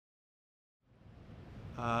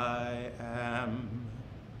I am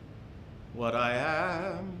what I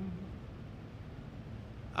am.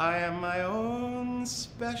 I am my own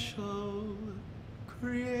special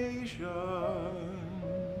creation.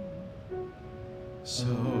 So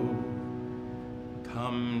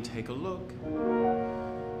come take a look.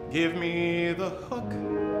 Give me the hook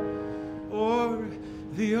or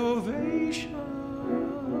the ovation.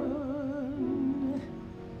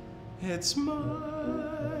 It's my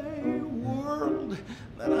world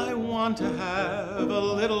that I want to have a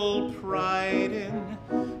little pride in.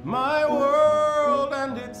 My world,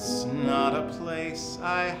 and it's not a place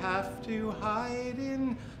I have to hide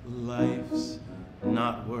in. Life's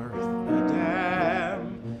not worth a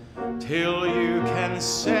damn till you can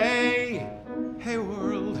say, hey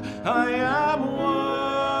world, I am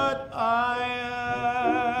what I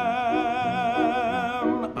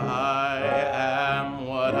am. I am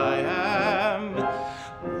what I am.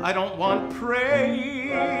 I don't want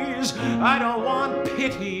praise, I don't want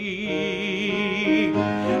pity.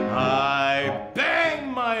 I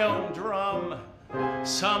bang my own drum.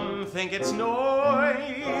 Some think it's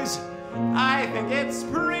noise, I think it's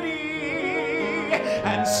pretty.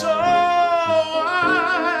 And so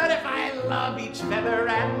what if I love each feather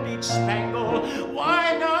and each spangle?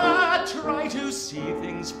 Why not try to see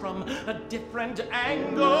things from a different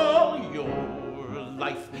angle? Your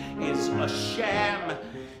life is a sham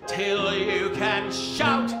till you can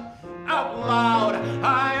shout out loud,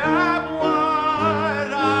 I am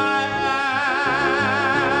what I am.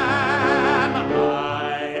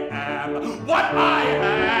 I am what I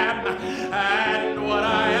am, and what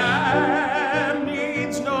I am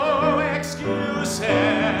needs no excuses.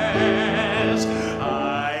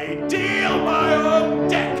 I deal my own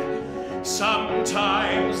deck,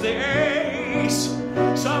 sometimes the ace,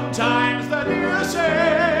 sometimes the deuces.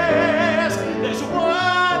 There's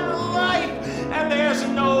one life, and there's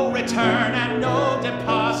no return and no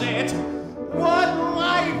deposit. One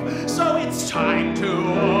life, so it's time to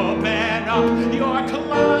open up your